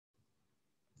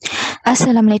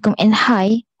Assalamualaikum and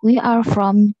hi, we are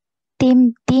from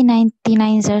Team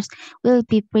D99ers. We'll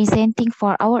be presenting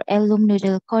for our Alum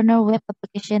Noodle Corner web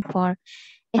application for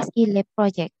SE Lab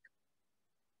project.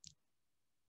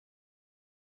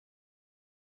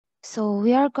 So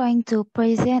we are going to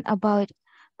present about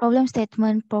problem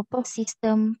statement, proposed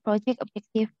system, project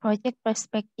objective, project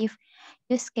perspective,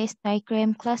 use case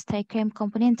diagram, class diagram,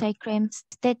 component diagrams,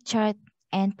 state chart,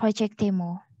 and project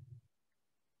demo.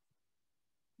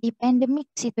 The pandemic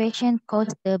situation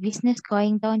caused the business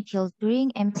going downhill during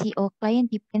MCO.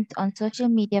 Client depends on social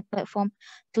media platform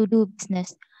to do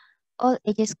business. All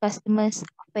ages customers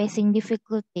facing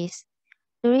difficulties.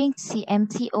 During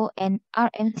CMCO and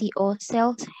RMCO,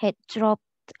 sales had dropped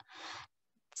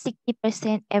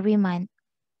 60% every month.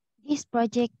 These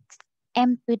projects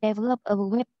aim to develop a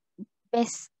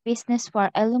web-based business for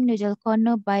Alum Noodle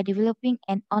Corner by developing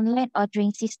an online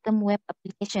ordering system web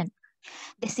application.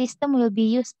 The system will be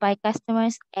used by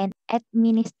customers and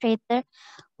administrator,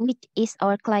 which is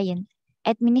our client.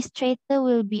 Administrator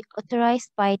will be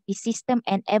authorized by the system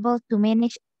and able to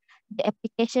manage the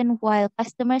application while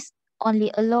customers only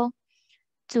allow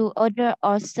to order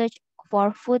or search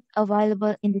for food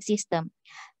available in the system.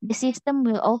 The system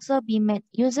will also be made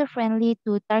user-friendly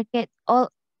to target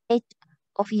all age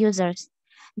of users.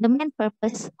 The main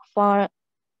purpose for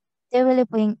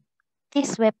developing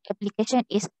this web application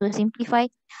is to simplify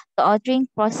the ordering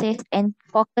process and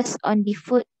focus on the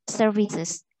food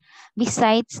services.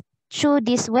 Besides, through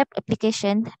this web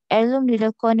application, Heirloom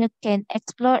Little Corner can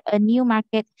explore a new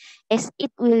market as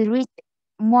it will reach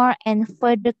more and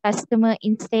further customers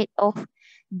instead of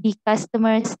the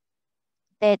customers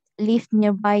that live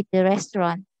nearby the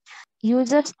restaurant.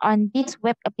 Users on this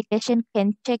web application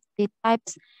can check the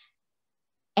types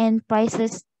and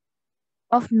prices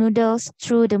of noodles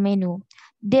through the menu.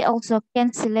 They also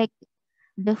can select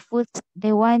the foods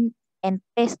they want and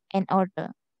place an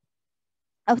order.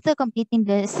 After completing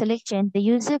the selection, the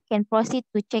user can proceed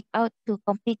to checkout to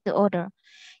complete the order.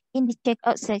 In the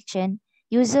checkout section,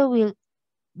 user will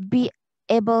be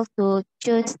able to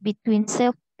choose between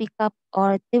self pickup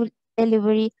or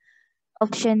delivery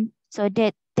option so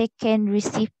that they can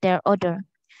receive their order.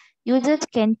 Users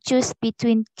can choose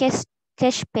between cash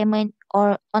payment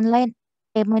or online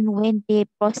payment when they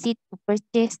proceed to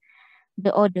purchase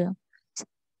the order.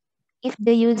 If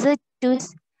the user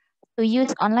chooses to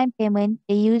use online payment,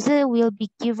 the user will be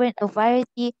given a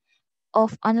variety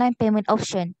of online payment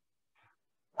options.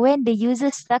 When the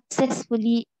user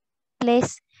successfully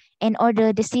places an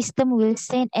order, the system will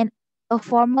send a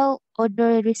formal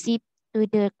order receipt to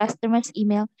the customer's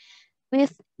email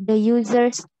with the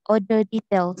user's order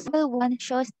details. Table 1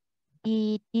 shows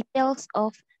the details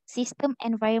of system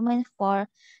environment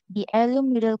for the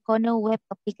Heirloom Little Corner web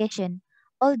application.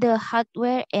 All the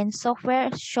hardware and software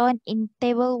shown in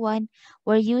Table 1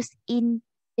 were used in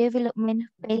development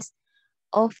phase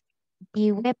of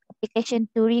the web application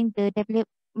during the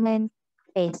development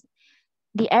phase.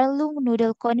 The Heirloom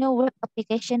Noodle Corner web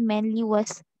application mainly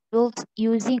was built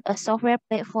using a software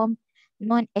platform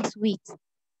known as Wix.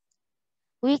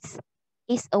 Wix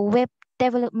is a web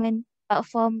development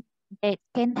platform that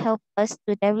can help us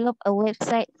to develop a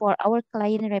website for our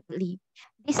client rapidly.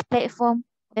 This platform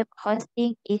web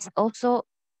hosting is also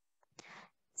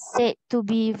said to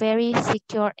be very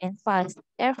secure and fast.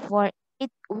 Therefore,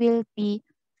 it will be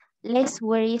less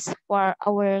worries for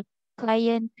our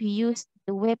client to use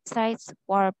the websites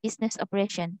for business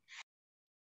operation.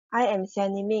 I am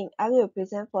Xiani Ming. I will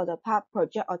present for the part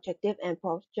project objective and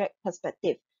project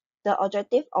perspective. The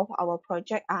objective of our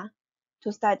project are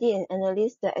to study and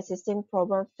analyze the existing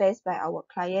problem faced by our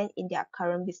client in their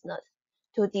current business,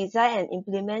 to design and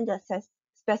implement the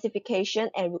specification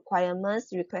and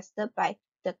requirements requested by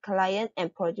the client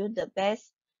and produce the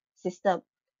best system,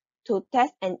 to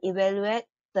test and evaluate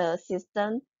the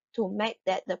system to make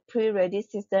that the pre-ready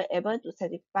system able to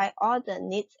satisfy all the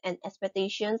needs and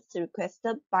expectations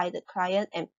requested by the client,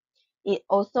 and it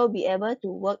also be able to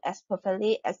work as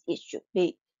perfectly as it should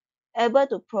be, able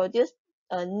to produce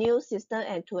a new system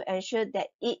and to ensure that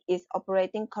it is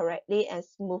operating correctly and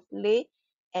smoothly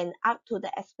and up to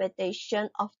the expectation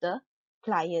of the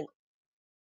client.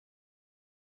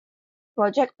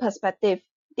 Project perspective.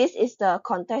 This is the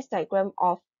context diagram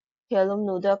of Heirloom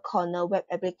Noodle Corner web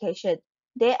application.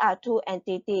 There are two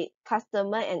entities,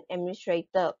 customer and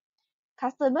administrator.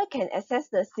 Customer can access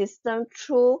the system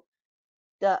through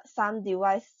some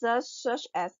devices such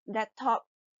as laptop,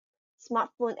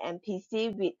 smartphone, and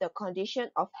PC with the condition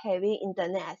of having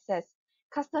internet access.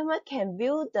 Customer can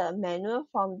view the menu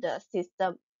from the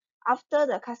system. After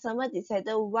the customer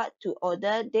decided what to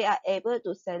order, they are able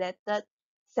to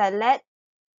select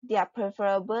their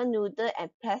preferable noodle and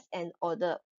place an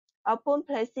order. Upon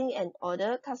placing an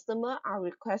order, customers are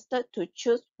requested to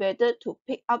choose whether to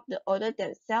pick up the order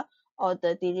themselves or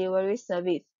the delivery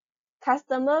service.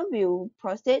 Customer will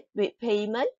proceed with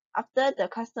payment. After the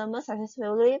customer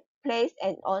successfully placed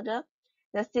an order,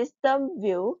 the system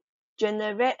will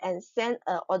generate and send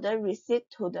an order receipt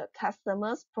to the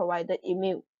customer's provided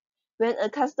email. When a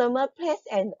customer places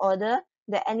an order,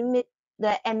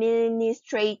 the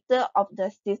administrator of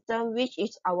the system, which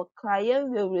is our client,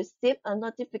 will receive a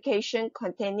notification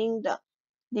containing the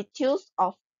details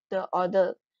of the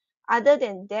order. Other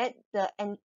than that, the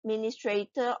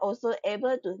administrator also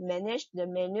able to manage the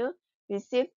menu,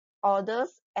 receive orders,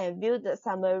 and view the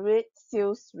summary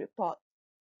sales report.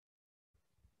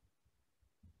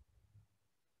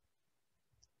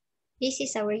 This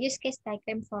is our use case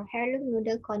diagram for Heirloom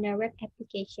Noodle Corner web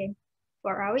application.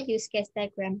 For our use case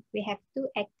diagram, we have two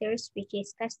actors, which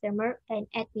is customer and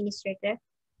administrator,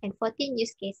 and 14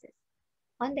 use cases.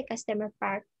 On the customer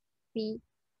part,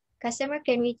 customer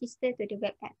can register to the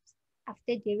web apps.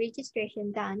 After the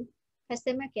registration done,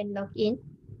 customer can log in.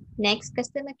 Next,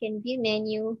 customer can view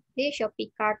menu, view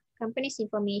shopping cart, company's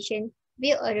information,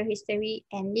 view order history,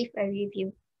 and leave a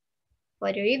review.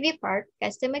 For the review part,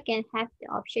 customer can have the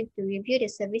option to review the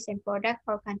service and product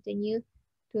or continue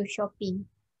to shopping.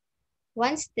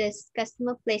 Once the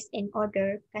customer places an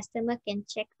order, customer can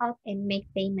check out and make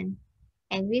payment,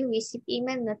 and will receive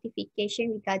email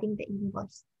notification regarding the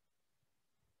invoice.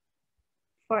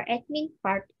 For admin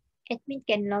part, admin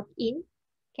can log in,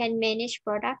 can manage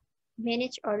product,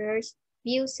 manage orders,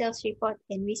 view sales report,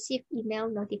 and receive email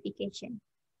notification.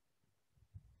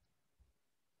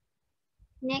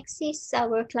 Next is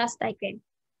our class diagram.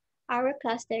 Our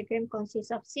class diagram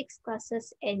consists of 6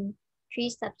 classes and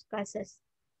 3 subclasses.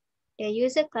 The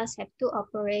user class have 2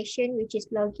 operations, which is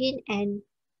login and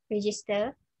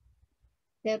register.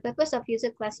 The purpose of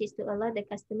user class is to allow the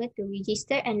customer to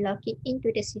register and log in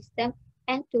into the system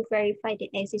and to verify the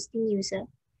existing user.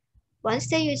 Once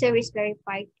the user is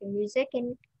verified, the user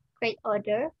can create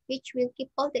order, which will keep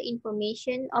all the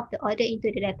information of the order into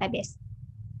the database.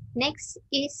 Next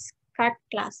is cart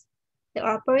class. The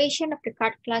operation of the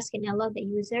cart class can allow the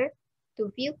user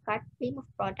to view cart, remove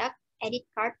product, edit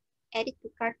cart, edit to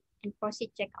cart, and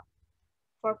proceed checkout.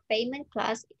 For payment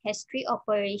class, it has 3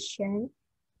 operations,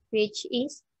 which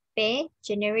is pay,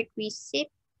 generate receipt,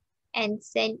 and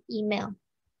send email.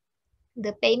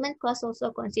 The payment class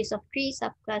also consists of 3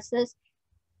 subclasses,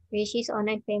 which is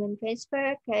online payment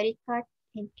transfer, credit card,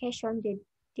 and cash on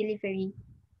delivery.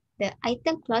 The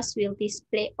item class will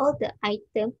display all the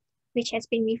items which has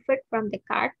been referred from the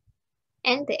cart,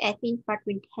 and the admin part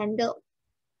will handle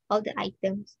all the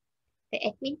items. The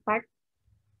admin part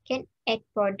can add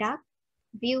product,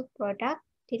 view product,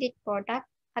 delete product,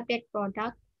 update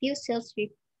product, view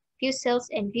sales,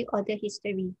 and view order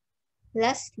history.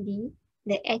 Lastly,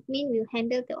 the admin will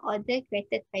handle the order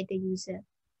created by the user.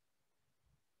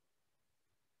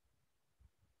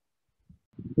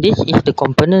 This is the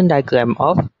component diagram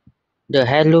of the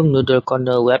Heirloom Noodle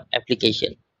Corner web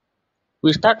application.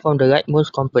 We start from the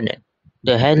rightmost component,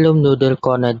 the Heirloom Noodle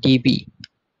Corner DB,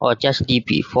 or just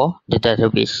DB for the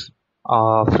database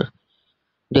of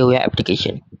the web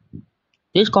application.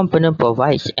 This component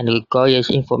provides and requires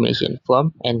information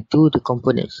from and to the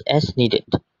components as needed.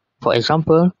 For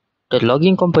example, the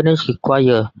login components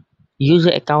require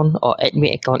user account or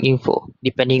admin account info,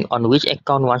 depending on which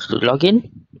account wants to log in,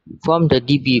 from the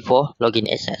DB for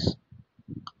login access.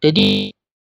 The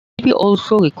DB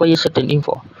also requires certain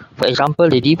info. For example,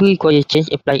 the DB requires change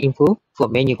apply info for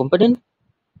menu component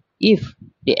if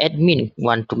the admin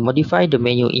want to modify the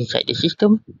menu inside the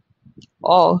system,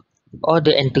 or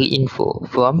order entry info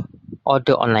from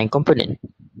order online component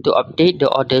to update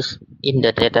the orders in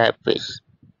the database.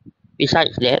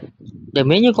 Besides that, the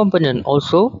menu component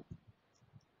also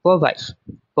provides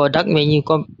product menu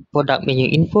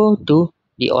info to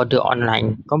the order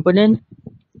online component,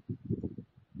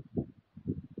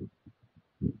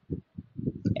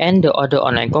 and the order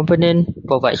online component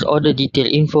provides order detail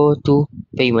info to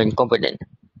payment component.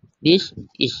 This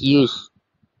is used,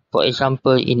 for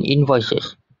example, in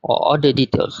invoices or order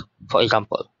details, for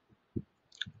example.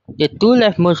 The two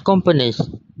leftmost components,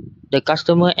 the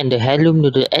customer and the Heirloom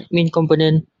Noodle admin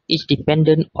component, is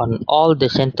dependent on all the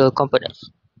central components.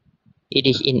 It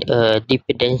is in a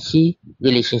dependency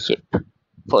relationship.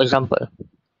 For example,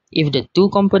 if the two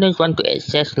components want to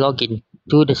access login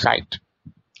to the site,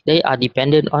 they are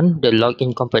dependent on the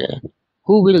login component,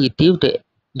 who will retrieve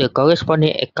the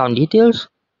corresponding account details,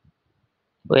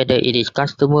 whether it is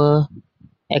customer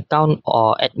account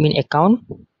or admin account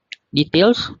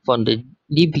details from the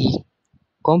DB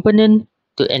component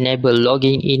to enable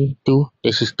logging into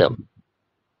the system.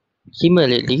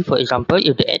 Similarly, for example,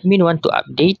 if the admin want to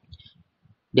update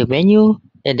the menu,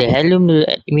 then the Hello Noodle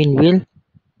admin will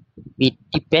be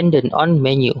dependent on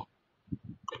menu,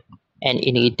 and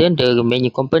in return the menu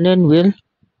component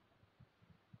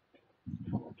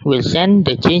will send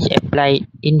the change applied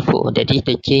info, that is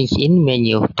the change in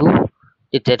menu, to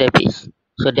the database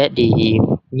so that the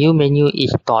new menu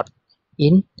is stored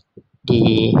in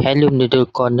the Hello Noodle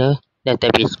Corner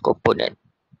database component.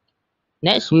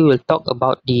 Next, we will talk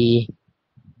about the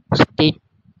state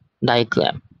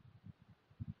diagram.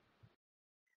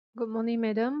 Good morning,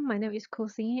 madam. My name is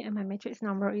Kosi and my matrix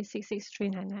number is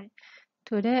 66399.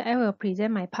 Today, I will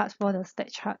present my parts for the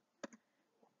state chart.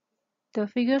 The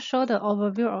figures show the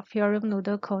overview of Theorem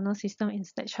Noodle Corner system in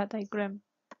state chart diagram.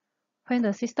 When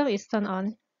the system is turned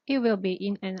on, it will be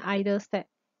in an idle state.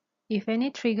 If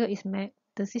any trigger is met,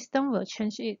 the system will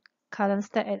change its current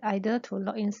state at idle to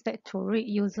login state to read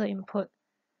user input.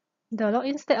 The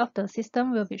login state of the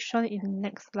system will be shown in the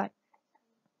next slide.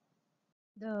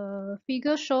 The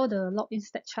figure shows the login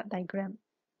state chart diagram.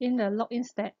 In the login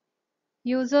state,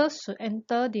 users should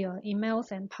enter their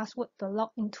emails and password to log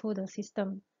into the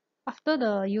system. After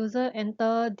the user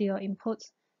enter their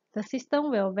inputs, the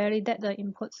system will validate the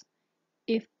inputs.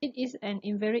 If it is an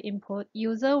invalid input,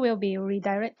 user will be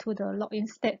redirected to the login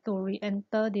state to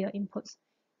re-enter their inputs.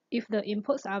 If the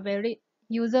inputs are valid,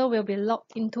 user will be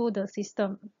logged into the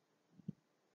system.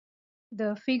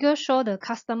 The figure shows the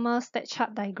customer state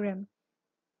chart diagram.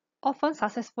 Often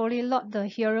successfully load the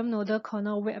Theorem Noodle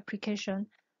Corner web application,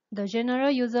 the general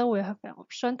user will have an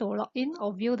option to log in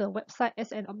or view the website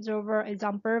as an observer,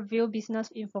 example, view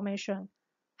business information.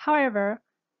 However,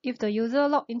 if the user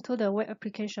log into the web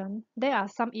application, there are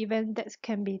some events that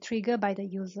can be triggered by the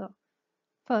user.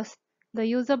 First, the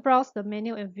user browse the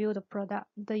menu and view the product.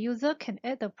 The user can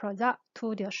add the product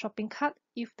to their shopping cart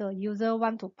if the user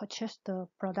want to purchase the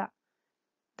product.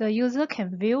 The user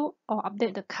can view or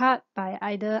update the cart by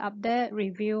either update,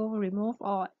 review, remove,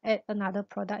 or add another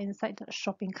product inside the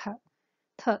shopping cart.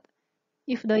 Third,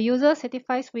 if the user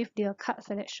satisfies with their cart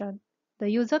selection, the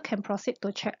user can proceed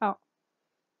to check out.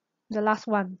 The last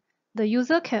one, the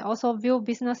user can also view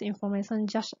business information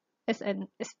just as an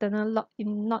external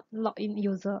login, not login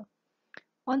user.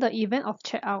 On the event of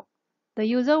checkout, the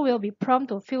user will be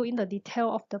prompted to fill in the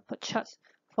detail of the purchase,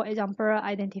 for example,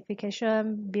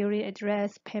 identification, billing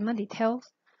address, payment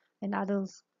details, and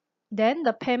others. Then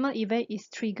the payment event is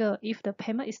triggered if the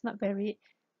payment is not valid.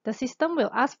 The system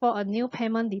will ask for a new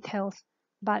payment details,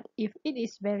 but if it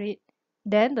is valid,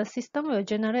 then the system will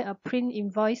generate a print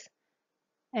invoice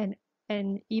and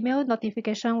an email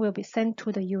notification will be sent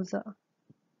to the user.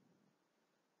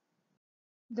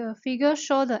 The figure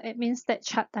shows the admin state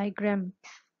chart diagram.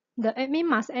 The admin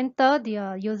must enter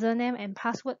their username and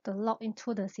password to log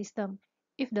into the system.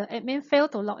 If the admin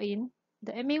failed to log in,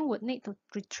 the admin would need to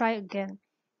retry again.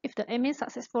 If the admin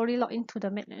successfully log into the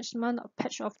management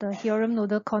page of the Theorem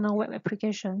Noodle Corner web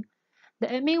application, the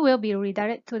admin will be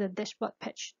redirected to the dashboard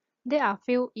page. There are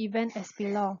few events as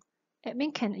below.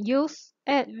 Admin can use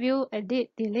add, view,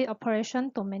 edit, delete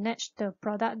operation to manage the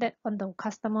product that on the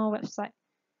customer website.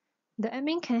 The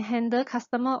admin can handle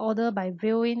customer order by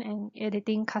viewing and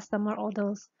editing customer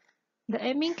orders. The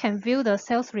admin can view the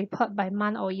sales report by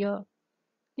month or year.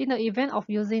 In the event of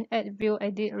using add, view,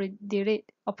 edit, delete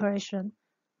operation,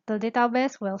 the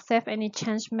database will save any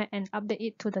change made and update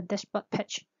it to the dashboard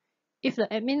page. If the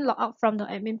admin log out from the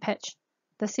admin page,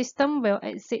 the system will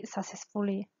exit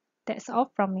successfully. That's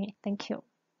all from me. Thank you.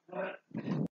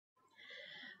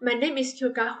 My name is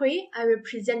Kyoka Hui. I will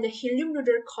present the Helium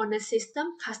Noodle Corner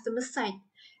System customer site.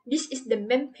 This is the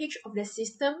main page of the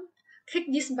system. Click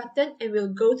this button and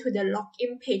we'll go to the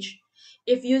login page.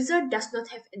 If user does not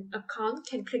have an account,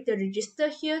 can click the register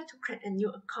here to create a new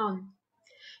account.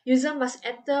 User must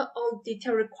enter all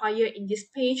details required in this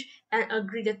page and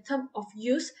agree the term of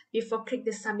use before click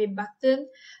the submit button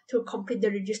to complete the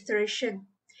registration.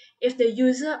 If the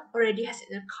user already has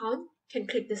an account, can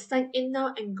click the sign in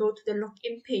now and go to the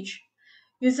login page.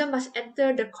 User must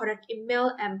enter the correct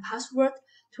email and password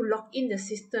to log in the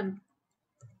system.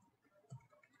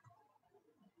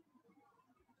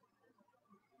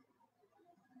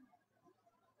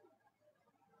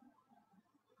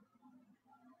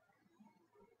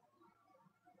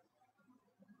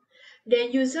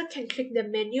 Then user can click the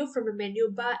menu from the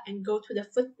menu bar and go to the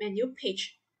food menu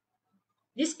page.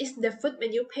 This is the food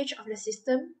menu page of the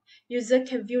system. User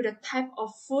can view the type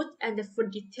of food and the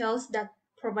food details that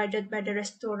provided by the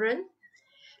restaurant.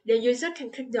 The user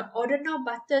can click the Order Now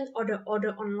button or the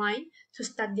Order Online to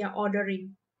start their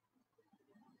ordering.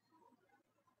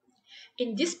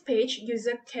 In this page,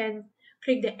 user can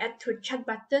click the Add to Chat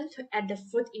button to add the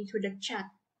food into the chat.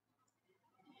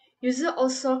 User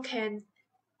also can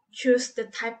choose the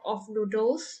type of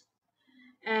noodles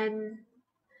and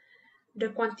the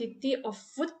quantity of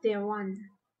food they want.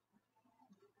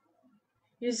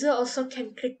 User also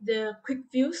can click the quick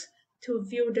views to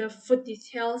view the food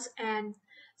details and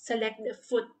select the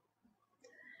food.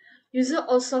 User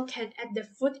also can add the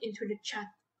food into the chat.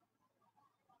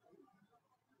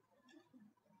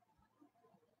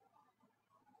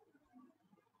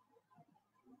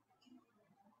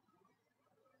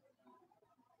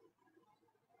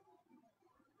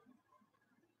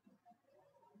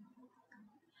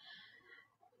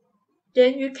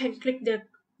 Then you can click the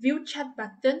View Chat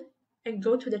button and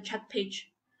go to the chat page.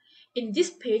 In this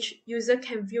page, user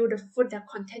can view the food that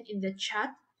contained in the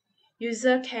chat.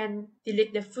 User can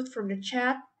delete the food from the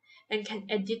chat and can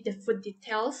edit the food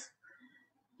details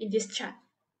in this chat.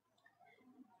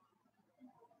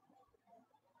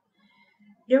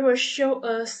 They will show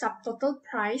a subtotal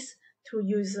price to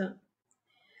user.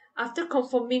 After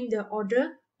confirming the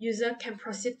order, user can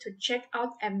proceed to check out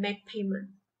and make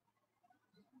payment.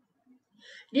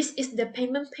 This is the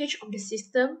payment page of the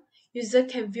system. User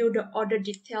can view the order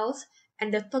details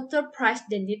and the total price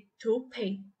they need to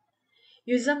pay.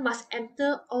 User must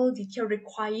enter all details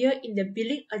required in the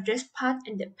billing address part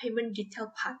and the payment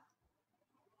detail part.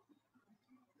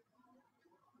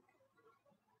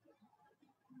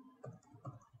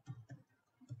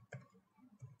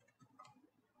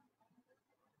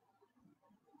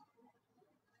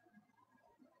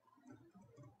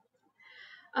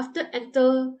 After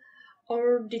enter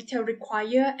all detail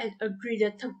required and agree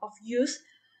the term of use,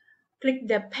 click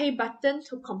the Pay button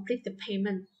to complete the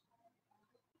payment.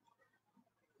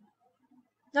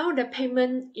 Now the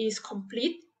payment is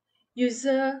complete.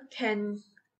 User can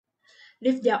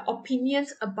leave their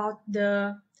opinions about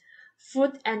the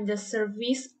food and the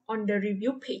service on the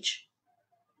review page.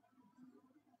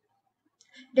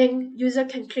 Then user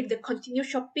can click the Continue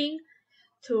Shopping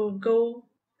to go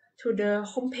to the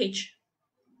home page.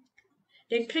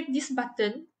 Then click this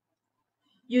button.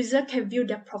 User can view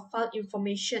their profile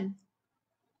information.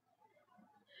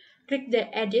 Click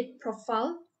the Edit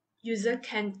Profile. User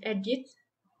can edit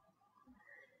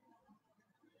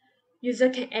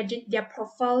their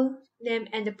profile name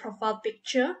and the profile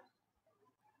picture.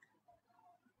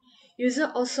 User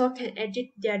also can edit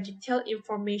their detailed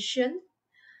information.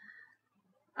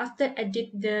 After edit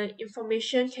the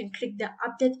information, can click the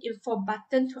Update Info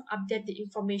button to update the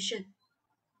information.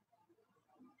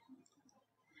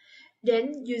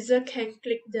 Then user can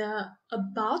click the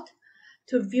About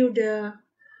to view the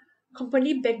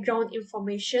company background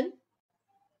information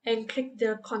and click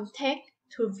the Contact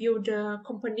to view the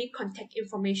company contact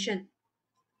information.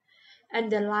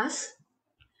 And the last,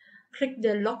 click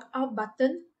the Log Out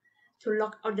button to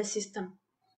log out the system.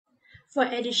 For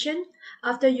addition,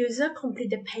 after user complete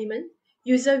the payment,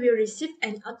 user will receive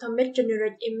an automatic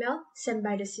generate email sent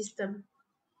by the system.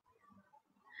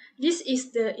 This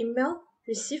is the email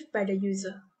received by the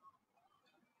user.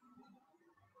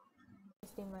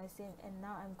 And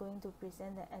now I'm going to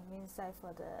present the admin side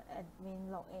for the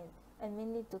admin login.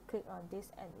 Admin need to click on this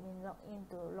admin login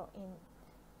to log in.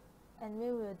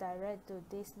 Admin will direct to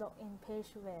this login page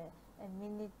where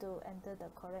admin need to enter the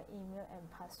correct email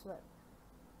and password.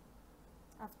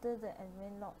 After the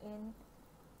admin login,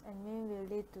 admin will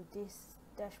lead to this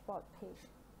dashboard page.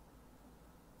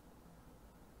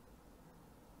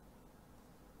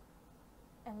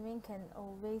 Admin can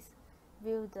always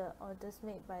view the orders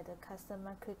made by the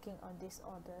customer clicking on this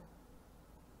order.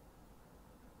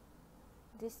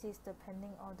 This is the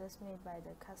pending orders made by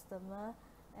the customer,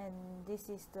 and this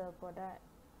is the product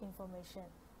information.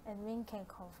 Admin can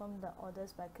confirm the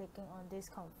orders by clicking on this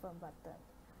confirm button.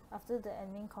 After the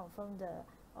admin confirm the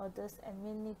orders,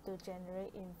 admin need to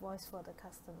generate invoice for the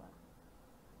customer.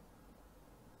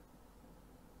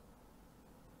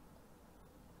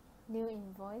 New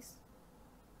invoice.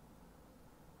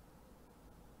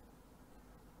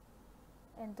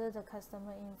 Enter the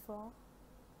customer info.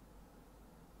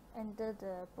 Enter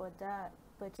the product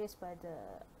purchased by the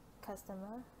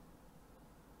customer.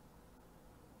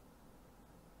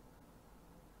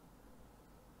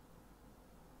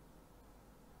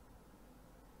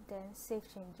 Then save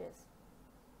changes.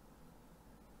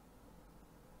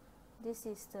 This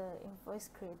is the invoice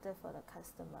created for the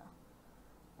customer,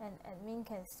 and admin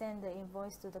can send the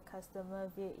invoice to the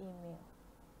customer via email.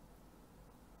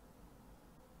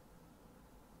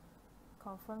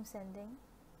 Confirm sending.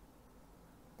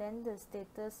 Then the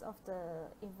status of the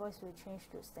invoice will change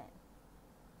to send.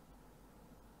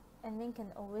 Admin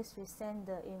can always resend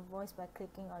the invoice by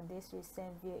clicking on this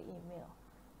resend via email.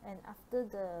 And after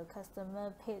the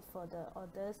customer paid for the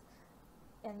orders,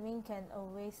 admin can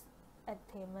always add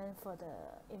payment for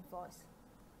the invoice.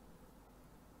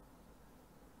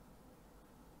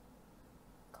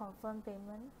 Confirm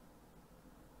payment.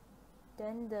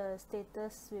 Then the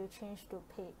status will change to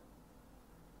paid.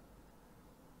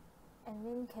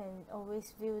 Admin can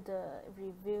always view the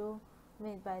review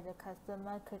made by the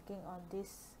customer clicking on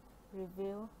this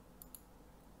review.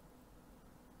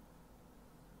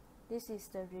 This is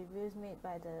the reviews made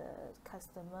by the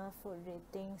customer: food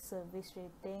rating, service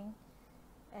rating,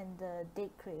 and the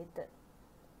date created.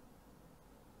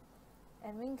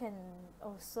 Admin can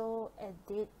also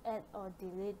edit, add or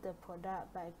delete the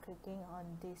product by clicking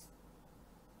on this.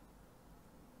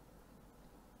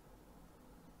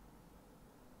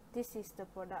 This is the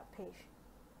product page.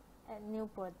 Add new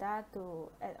product to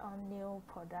add on new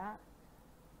product.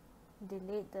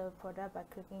 Delete the product by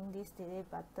clicking this delete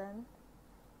button,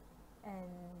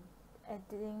 and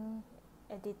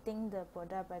editing the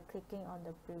product by clicking on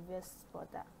the previous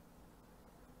product.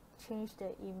 Change the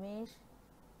image,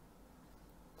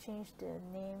 change the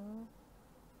name.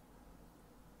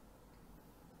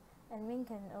 Admin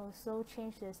can also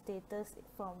change the status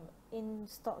from in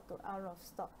stock to out of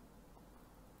stock.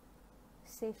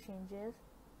 Save changes,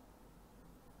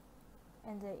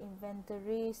 and the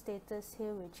inventory status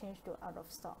here will change to out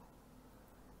of stock.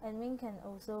 Admin can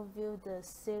also view the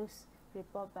sales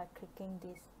report by clicking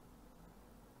this.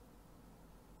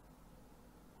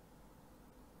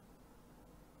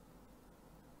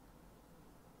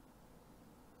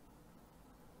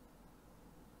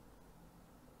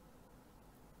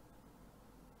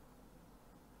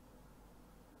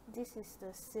 This is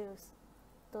the sales,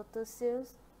 total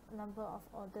sales, number of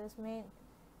orders made,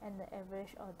 and the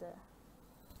average order.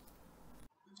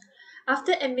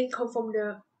 After admin confirm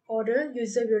the order,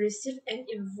 user will receive an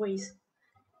invoice.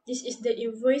 This is the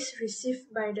invoice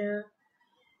received by the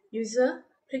user.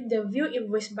 Click the View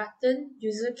Invoice button.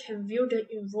 User can view the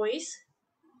invoice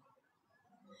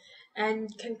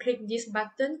and can click this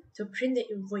button to print the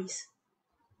invoice.